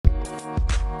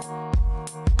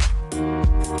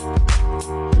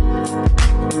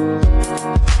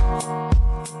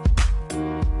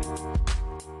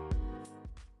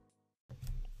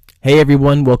Hey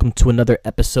everyone, welcome to another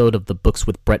episode of the Books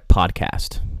with Brett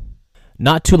podcast.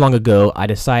 Not too long ago, I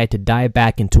decided to dive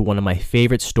back into one of my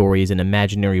favorite stories in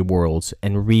imaginary worlds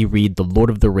and reread The Lord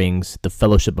of the Rings, The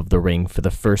Fellowship of the Ring for the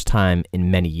first time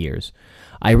in many years.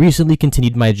 I recently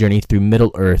continued my journey through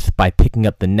Middle-earth by picking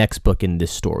up the next book in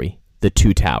this story, The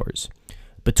Two Towers.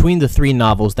 Between the three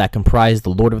novels that comprise The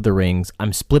Lord of the Rings,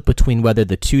 I'm split between whether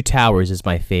The Two Towers is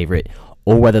my favorite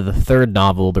or whether the third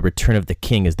novel, The Return of the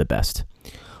King, is the best.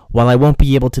 While I won't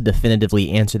be able to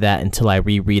definitively answer that until I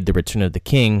reread The Return of the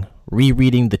King,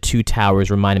 rereading The Two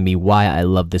Towers reminded me why I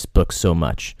love this book so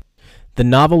much. The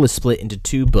novel is split into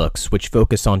two books which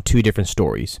focus on two different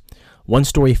stories. One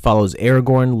story follows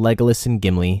Aragorn, Legolas, and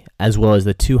Gimli, as well as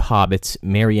the two hobbits,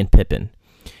 Merry and Pippin.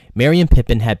 Merry and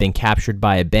Pippin have been captured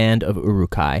by a band of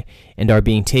Uruk-hai and are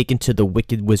being taken to the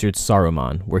wicked wizard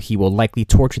Saruman, where he will likely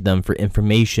torture them for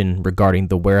information regarding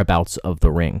the whereabouts of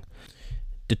the ring.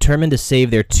 Determined to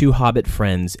save their two hobbit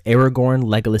friends, Aragorn,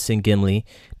 Legolas, and Gimli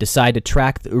decide to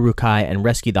track the Uruk-hai and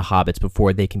rescue the hobbits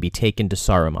before they can be taken to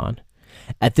Saruman.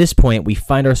 At this point, we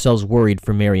find ourselves worried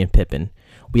for Merry and Pippin.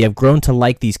 We have grown to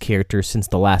like these characters since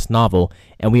the last novel,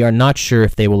 and we are not sure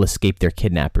if they will escape their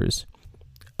kidnappers.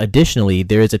 Additionally,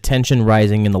 there is a tension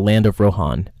rising in the land of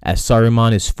Rohan, as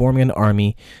Saruman is forming an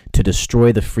army to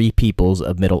destroy the free peoples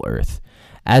of Middle-earth.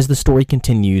 As the story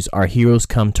continues, our heroes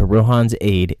come to Rohan's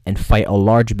aid and fight a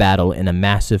large battle in a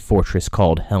massive fortress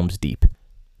called Helm's Deep.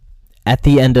 At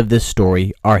the end of this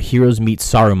story, our heroes meet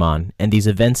Saruman, and these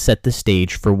events set the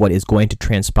stage for what is going to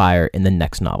transpire in the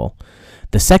next novel.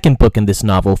 The second book in this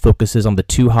novel focuses on the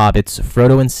two hobbits,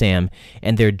 Frodo and Sam,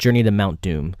 and their journey to Mount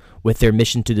Doom, with their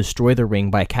mission to destroy the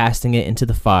ring by casting it into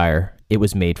the fire it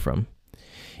was made from.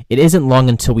 It isn't long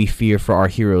until we fear for our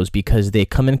heroes because they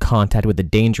come in contact with a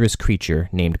dangerous creature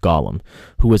named Gollum,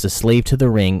 who is a slave to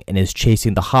the ring and is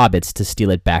chasing the hobbits to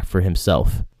steal it back for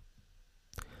himself.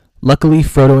 Luckily,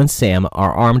 Frodo and Sam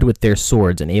are armed with their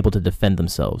swords and able to defend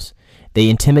themselves. They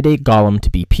intimidate Gollum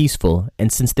to be peaceful,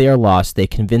 and since they are lost, they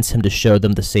convince him to show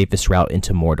them the safest route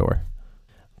into Mordor.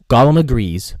 Gollum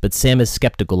agrees, but Sam is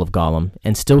skeptical of Gollum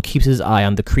and still keeps his eye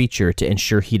on the creature to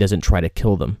ensure he doesn't try to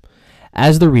kill them.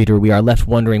 As the reader, we are left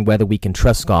wondering whether we can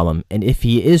trust Gollum, and if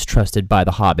he is trusted by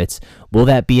the hobbits, will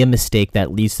that be a mistake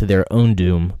that leads to their own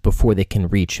doom before they can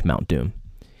reach Mount Doom?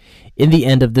 In the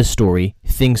end of this story,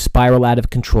 things spiral out of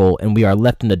control, and we are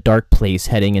left in a dark place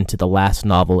heading into the last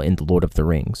novel in The Lord of the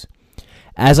Rings.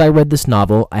 As I read this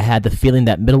novel, I had the feeling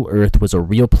that Middle-earth was a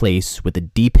real place with a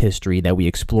deep history that we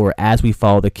explore as we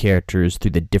follow the characters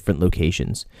through the different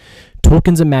locations.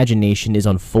 Tolkien's imagination is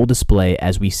on full display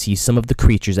as we see some of the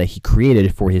creatures that he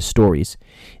created for his stories.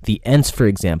 The Ents, for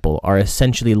example, are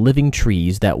essentially living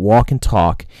trees that walk and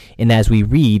talk, and as we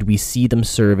read, we see them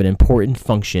serve an important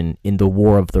function in the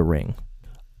War of the Ring.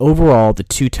 Overall, The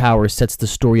Two Towers sets the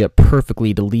story up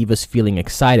perfectly to leave us feeling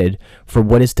excited for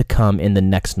what is to come in the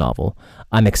next novel.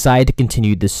 I'm excited to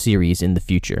continue this series in the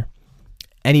future.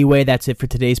 Anyway, that's it for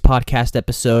today's podcast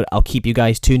episode. I'll keep you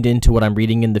guys tuned in to what I'm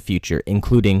reading in the future,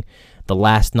 including the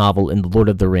last novel in The Lord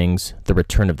of the Rings, The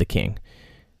Return of the King.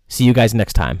 See you guys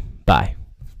next time. Bye.